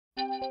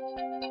大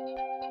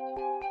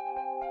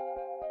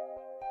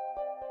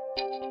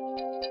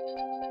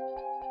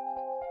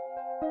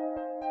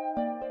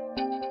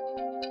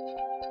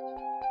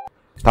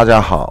家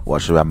好，我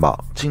是元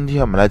宝。今天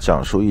我们来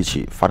讲述一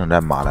起发生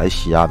在马来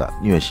西亚的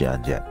虐心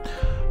案件。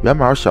元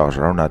宝小时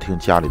候呢，听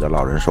家里的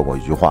老人说过一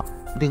句话：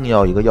宁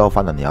要一个要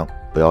饭的娘，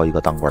不要一个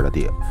当官的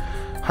爹。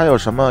还有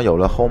什么有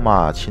了后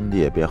妈亲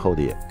爹别后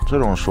爹，这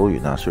种俗语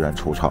呢，虽然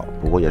粗糙，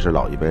不过也是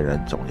老一辈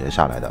人总结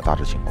下来的大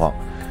致情况，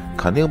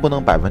肯定不能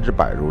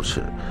100%如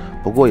此。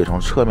不过也从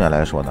侧面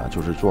来说呢，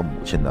就是做母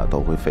亲的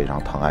都会非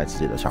常疼爱自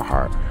己的小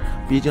孩，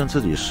毕竟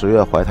自己10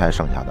月怀胎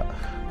生下的。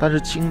但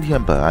是今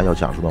天本案要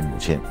讲述的母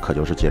亲可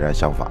就是截然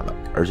相反了，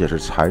而且是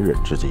残忍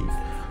至极。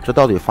这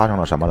到底发生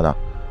了什么了呢？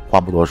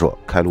话不多说，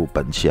开录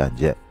本期案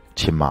件：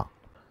亲妈。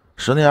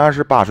时年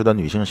28岁的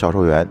女性销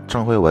售员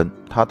郑慧文，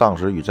她当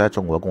时与在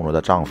中国工作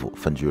的丈夫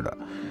分居了。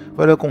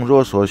为了工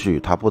作所需，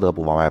她不得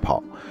不往外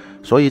跑，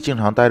所以经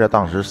常带着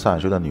当时3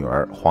岁的女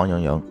儿黄莹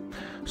莹，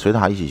随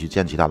她一起去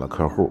见其他的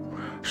客户。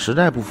实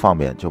在不方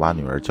便，就把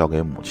女儿交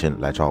给母亲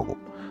来照顾。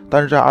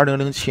但是在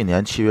2007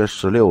年7月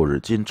16日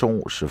近中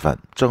午时分，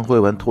郑慧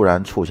文突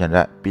然出现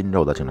在滨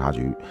州的警察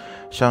局，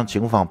向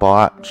警方报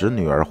案，指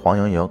女儿黄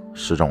莹莹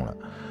失踪了，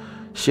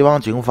希望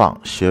警方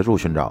协助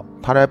寻找。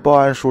她在报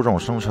案书中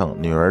声称，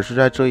女儿是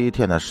在这一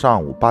天的上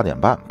午8点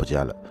半不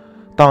见了。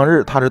当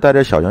日，她是带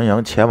着小莹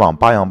莹前往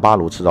巴扬巴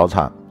鲁吃早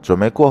餐，准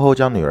备过后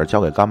将女儿交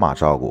给干妈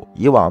照顾。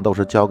以往都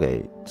是交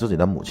给自己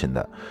的母亲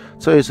的，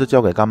这一次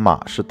交给干妈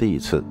是第一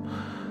次。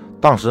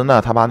当时呢，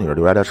他把女儿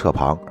留在了车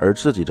旁，而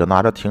自己则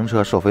拿着停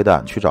车收费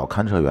单去找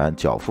看车员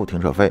缴付停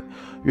车费。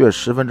约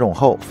10分钟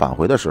后返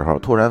回的时候，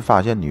突然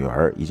发现女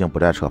儿已经不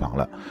在车旁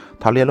了。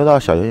他联络到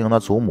小莹莹的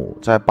祖母，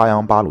在巴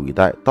扬巴鲁一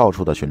带到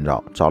处的寻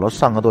找，找了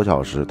3个多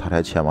小时，他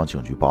才前往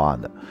警局报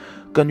案的。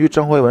根据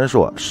郑慧文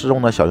说，失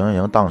踪的小莹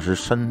莹当时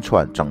身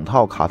穿整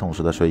套卡通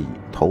式的睡衣，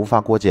头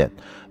发过肩，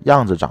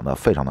样子长得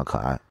非常的可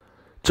爱。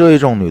这一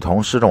宗女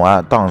童失踪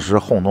案当时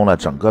轰动了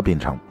整个槟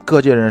城，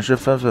各界人士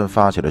纷纷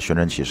发起了寻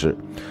人启事。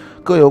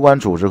各有关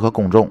组织和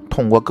公众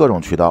通过各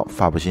种渠道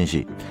发布信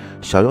息。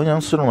小莹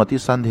莹失踪的第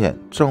3天，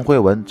郑慧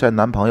文在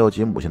男朋友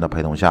及母亲的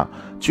陪同下，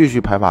继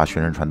续派发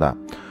寻人传单。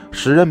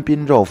时任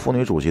滨州妇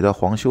女主席的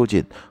黄秀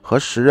金和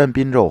时任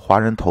滨州华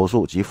人投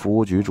诉及服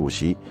务局主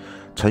席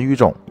陈玉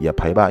忠也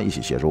陪伴一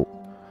起协助。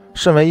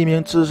身为一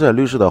名资深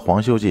律师的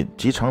黄秀金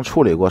及曾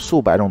处理过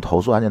数百宗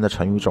投诉案件的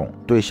陈玉忠，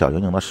对小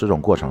莹莹的失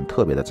踪过程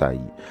特别的在意。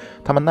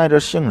他们耐着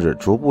性子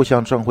逐步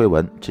向郑慧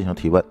文进行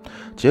提问，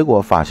结果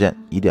发现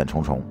疑点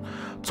重重。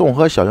综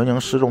合小莹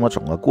莹失踪的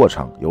整个过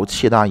程，有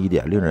7大疑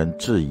点令人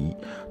质疑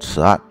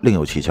此案另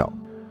有蹊跷。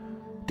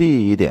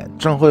第一点，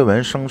郑慧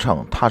文声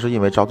称她是因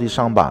为着急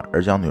上班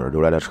而将女儿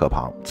留在了车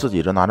旁，自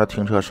己则拿着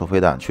停车收费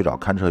单去找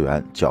看车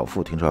员缴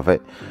付停车费。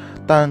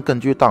但根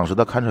据当时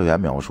的看车员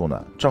描述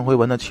呢，郑慧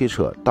文的汽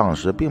车当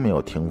时并没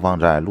有停放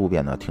在路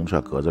边的停车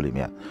格子里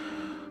面，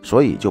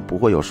所以就不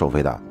会有收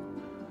费单。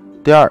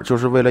第二，就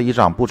是为了一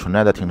张不存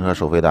在的停车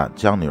收费单，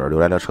将女儿留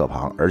在了车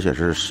旁，而且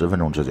是10分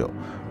钟之久。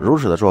如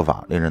此的做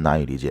法令人难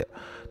以理解。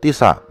第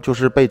三，就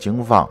是被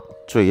警方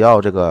追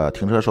要这个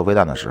停车收费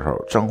单的时候，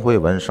郑慧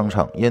文声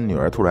称因女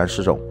儿突然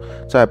失踪，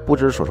在不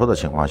知所措的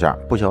情况下，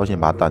不小心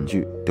把单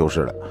据丢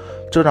失了。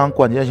这张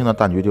关键性的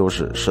单据丢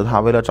失，使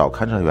他为了找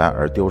看车员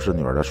而丢失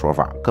女儿的说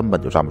法根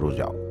本就站不住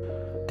脚。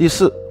第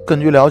四，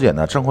根据了解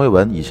呢，郑慧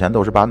文以前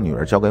都是把女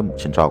儿交给母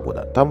亲照顾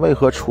的，但为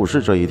何出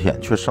事这一天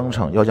却声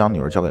称要将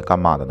女儿交给干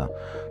妈的呢？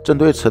针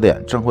对此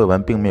点，郑慧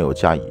文并没有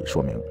加以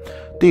说明。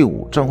第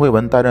五，郑慧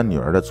文带着女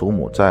儿的祖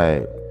母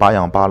在巴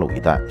扬巴鲁一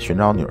带寻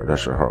找女儿的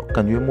时候，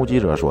根据目击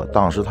者说，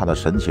当时她的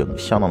神情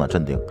相当的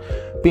镇定，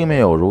并没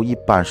有如一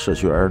般失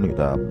去儿女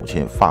的母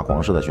亲发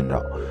狂似的寻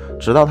找，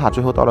直到她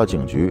最后到了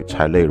警局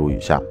才泪如雨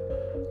下。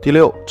第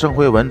六，郑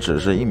慧文只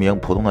是一名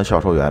普通的销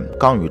售员，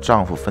刚与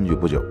丈夫分居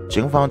不久，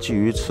警方基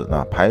于此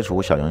呢，排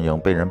除小莹莹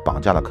被人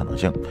绑架的可能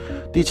性。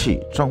第七，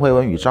郑慧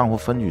文与丈夫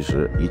分居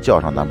时已交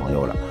上男朋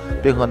友了，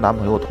并和男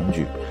朋友同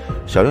居。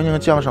小莹莹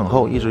降生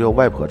后一直由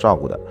外婆照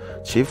顾的，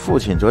其父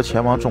亲则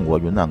前往中国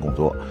云南工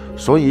作，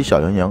所以小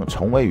莹莹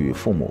从未与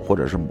父母或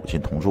者是母亲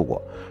同住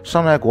过。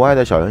尚在国外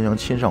的小莹莹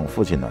亲生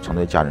父亲呢，曾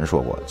对家人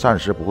说过，暂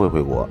时不会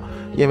回国，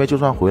因为就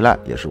算回来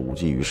也是无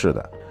济于事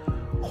的。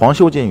黄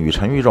秀金与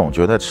陈玉忠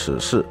觉得此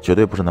事绝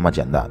对不是那么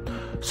简单，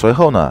随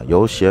后呢，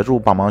由协助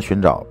帮忙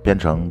寻找变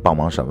成帮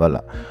忙审问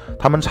了。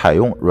他们采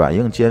用软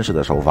硬兼施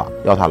的手法，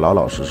要他老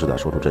老实实的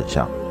说出真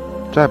相。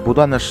在不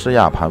断的施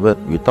压盘问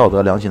与道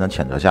德良心的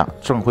谴责下，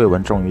郑慧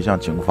文终于向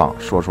警方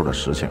说出了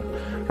实情，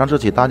让这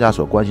起大家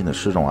所关心的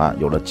失踪案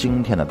有了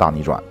惊天的大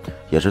逆转，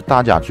也是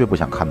大家最不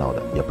想看到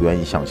的，也不愿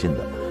意相信的，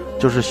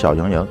就是小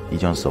莹莹已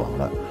经死亡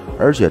了，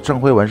而且郑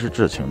慧文是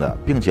知情的，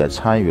并且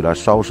参与了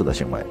烧尸的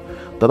行为。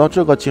得到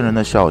这个惊人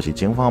的消息，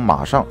警方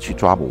马上去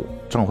抓捕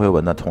郑慧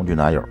文的同居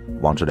男友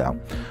王志良，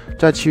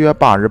在7月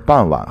8日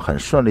傍晚很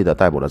顺利地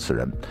逮捕了此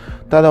人。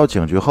带到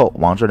警局后，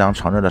王志良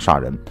承认了杀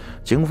人。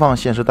警方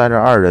先是带着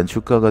2人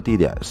去各个地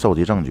点收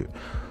集证据，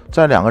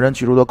在2个人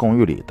居住的公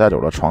寓里带走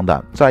了床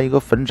单，在一个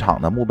坟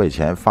场的墓碑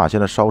前发现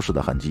了烧尸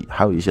的痕迹，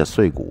还有一些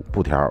碎骨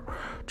布条。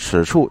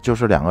此处就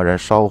是两个人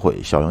烧毁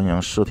小莹莹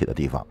尸体的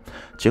地方。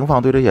警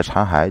方对这些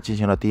残骸进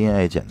行了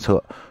DNA 检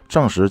测，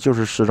证实就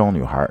是失踪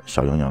女孩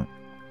小莹莹。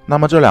那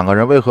么这两个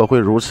人为何会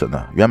如此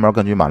呢？元宝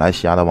根据马来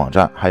西亚的网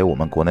站还有我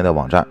们国内的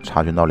网站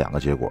查询到2个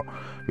结果。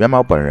元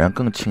宝本人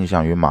更倾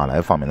向于马来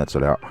方面的资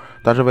料，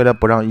但是为了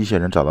不让一些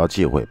人找到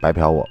机会白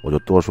嫖我就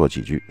多说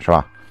几句，是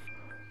吧？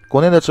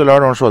国内的资料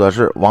中说的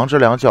是，王志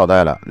良交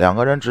代了两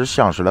个人只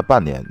相识了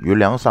半年，于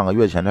2-3个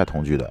月前才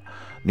同居的。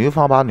女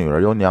方把女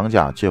儿由娘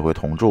家接回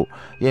同住，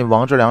因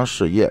王志良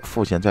失业，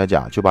父亲在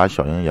家，就把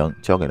小莹莹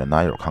交给了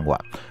男友看管，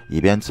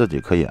以便自己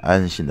可以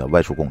安心的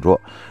外出工作。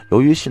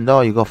由于新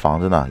到一个房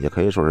子呢，也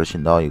可以说是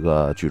新到一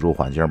个居住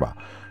环境吧，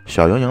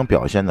小莹莹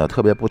表现得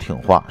特别不听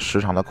话，时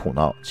常的哭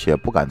闹，且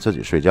不敢自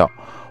己睡觉。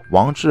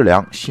王志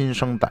良心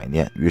生歹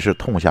念，于是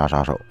痛下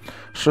杀手。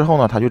事后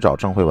呢，他去找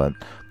郑慧文，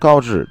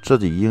告知自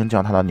己已经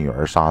将他的女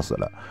儿杀死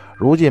了。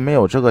如今没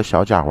有这个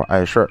小家伙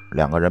碍事儿，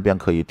两个人便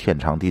可以天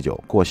长地久，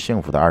过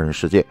幸福的二人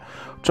世界。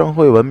郑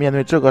慧文面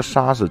对这个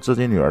杀死自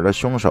己女儿的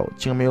凶手，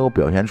竟没有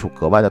表现出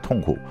格外的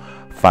痛苦，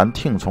反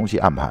听从其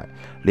安排，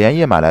连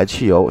夜买来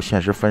汽油，先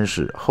是分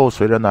尸，后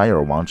随着男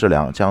友王志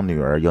良将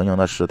女儿莹莹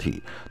的尸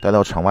体带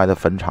到城外的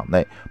坟场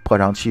内，泼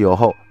上汽油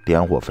后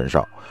点火焚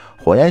烧。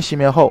火焰熄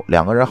灭后，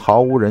两个人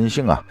毫无人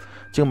性啊，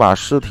竟把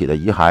尸体的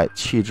遗骸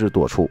弃置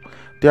多处。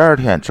第二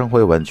天，郑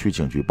慧文去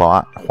警局报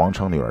案，谎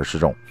称女儿失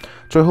踪。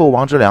最后，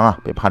王志良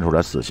被判处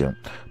了死刑。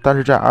但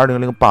是在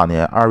2008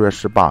年2月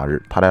18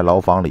日，他在牢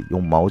房里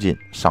用毛巾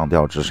上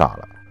吊自杀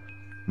了。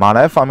马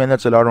来方面的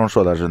资料中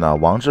说的是呢，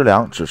王志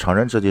良只承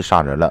认自己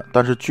杀人了，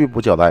但是拒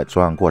不交代作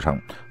案过程，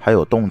还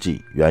有动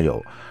机缘由。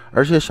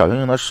而且小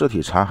莹莹的尸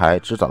体残骸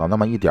只找到那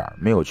么一点，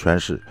没有全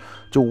尸，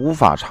就无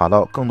法查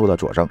到更多的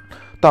佐证。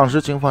当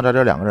时警方在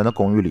这两个人的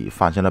公寓里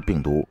发现了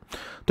病毒，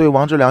对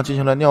王志良进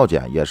行了尿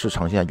检，也是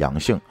呈现阳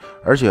性，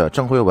而且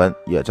郑慧文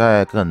也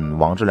在跟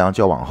王志良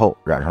交往后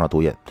染上了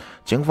毒瘾。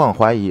警方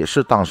怀疑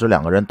是当时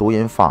两个人毒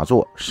瘾发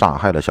作，杀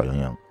害了小莹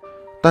莹。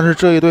但是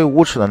这一对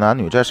无耻的男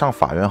女在上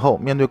法院后，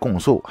面对公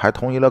诉还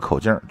同意了口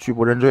径，拒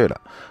不认罪了。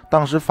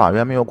当时法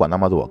院没有管那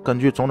么多，根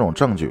据种种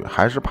证据，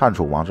还是判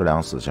处王志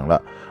良死刑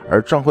了，而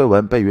郑慧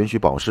文被允许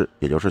保释，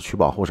也就是取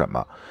保候审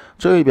吧。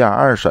这一边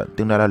二审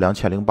定在了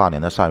2008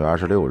年的3月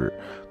26日。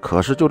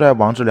可是就在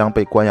王志良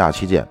被关押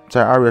期间，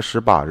在2月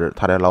18日，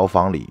他在牢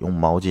房里用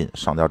毛巾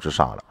上吊自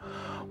杀了。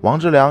王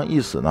志良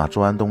一死呢，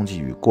作案动机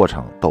与过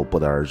程都不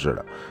得而知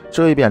了。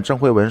这一边郑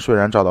慧文虽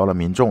然遭到了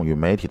民众与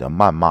媒体的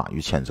谩骂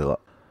与谴责，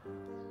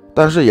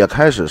但是也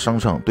开始声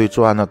称对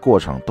作案的过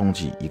程动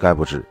机一概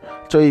不知。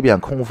这一边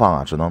控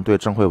方只能对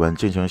郑慧文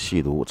进行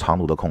吸毒藏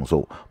毒的控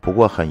诉。不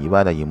过很意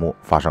外的一幕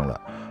发生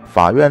了，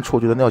法院出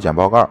具的尿检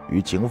报告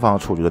与警方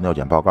出具的尿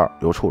检报告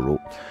有出入。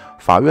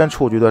法院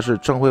出具的是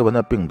郑慧文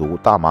的病毒、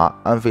大麻、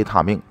安非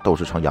他命都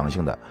是呈阳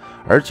性的，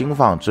而警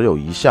方只有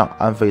一项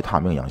安非他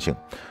命阳性。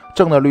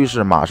郑的律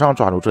师马上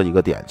抓住这一个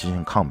点进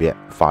行抗辩，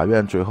法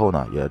院最后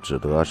呢也只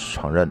得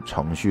承认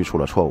程序出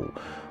了错误，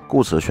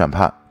故此宣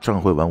判郑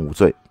慧文无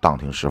罪，当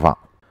庭释放。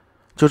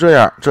就这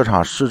样，这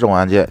场失踪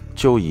案件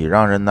就以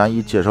让人难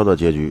以接受的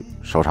结局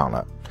收场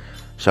了。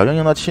小莹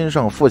莹的亲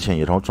生父亲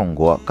也从中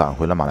国赶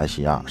回了马来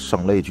西亚，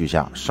声泪俱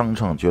下，声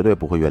称绝对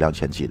不会原谅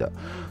前妻的。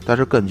但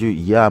是根据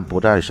一案不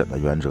再审的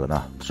原则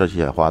呢，这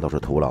些话都是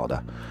徒劳的。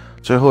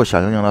最后，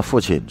小莹莹的父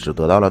亲只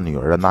得到了女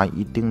儿的那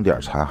一丁点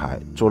残骸，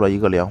做了一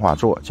个莲花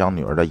座，将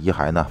女儿的遗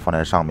骸呢放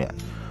在上面，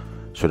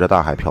随着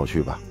大海飘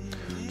去吧。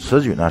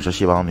此举呢是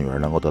希望女儿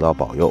能够得到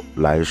保佑，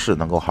来世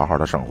能够好好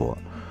的生活。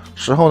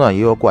事后呢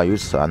也有关于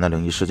此案的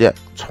灵异事件，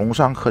崇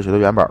尚科学的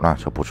元宝呢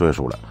就不赘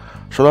述了。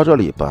说到这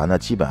里，本案的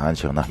基本案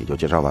情呢也就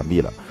介绍完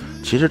毕了。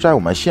其实在我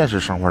们现实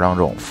生活当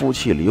中，夫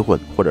妻离婚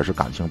或者是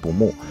感情不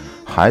睦，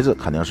孩子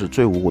肯定是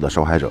最无辜的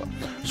受害者。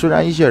虽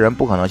然一些人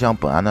不可能像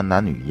本案的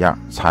男女一样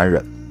残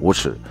忍无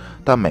耻，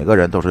但每个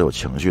人都是有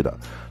情绪的。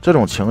这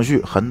种情绪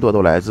很多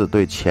都来自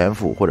对前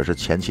夫或者是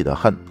前妻的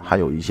恨，还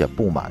有一些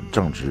不满、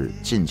正直、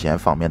金钱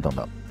方面等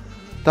等。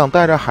当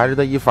带着孩子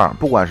的一方，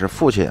不管是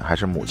父亲还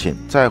是母亲，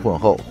在婚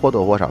后或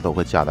多或少都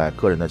会夹带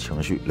个人的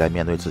情绪来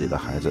面对自己的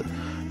孩子。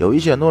有一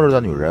些懦弱的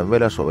女人，为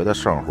了所谓的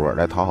生活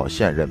来讨好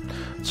现任，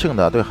轻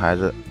的对孩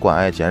子关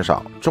爱减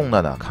少，重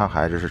的呢看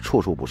孩子是处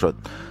处不顺，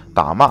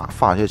打骂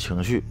发泄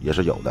情绪也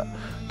是有的。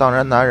当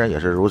然男人也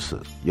是如此，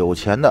有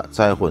钱的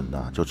再婚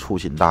呢就粗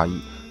心大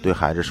意，对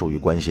孩子疏于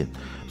关心，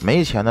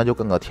没钱呢就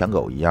跟个舔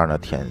狗一样的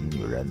舔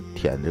女人，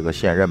舔这个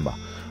现任吧。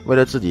为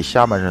了自己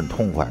下半身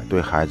痛快，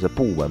对孩子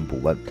不闻不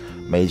问，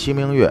美其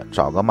名曰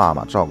找个妈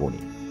妈照顾你。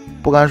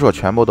不敢说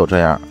全部都这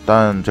样，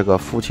但这个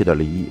夫妻的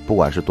离异，不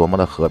管是多么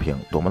的和平，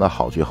多么的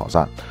好聚好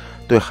散，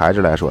对孩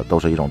子来说都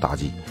是一种打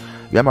击。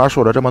元宝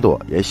说了这么多，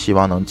也希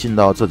望能尽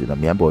到自己的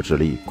绵薄之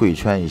力，规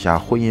劝一下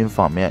婚姻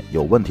方面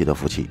有问题的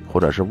夫妻，或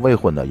者是未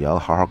婚的，也要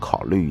好好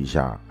考虑一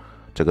下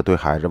这个对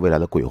孩子未来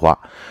的规划。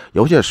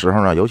有些时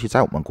候呢，尤其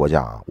在我们国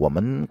家我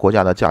们国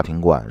家的家庭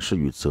观是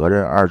与责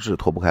任二字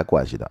脱不开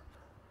关系的。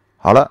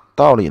好了，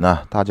道理呢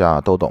大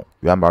家都懂，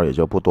元宝也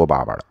就不多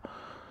叭叭了。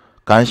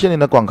感谢您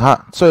的观看，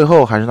最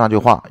后还是那句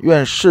话，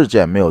愿世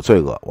间没有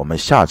罪恶，我们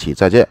下期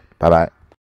再见，拜拜。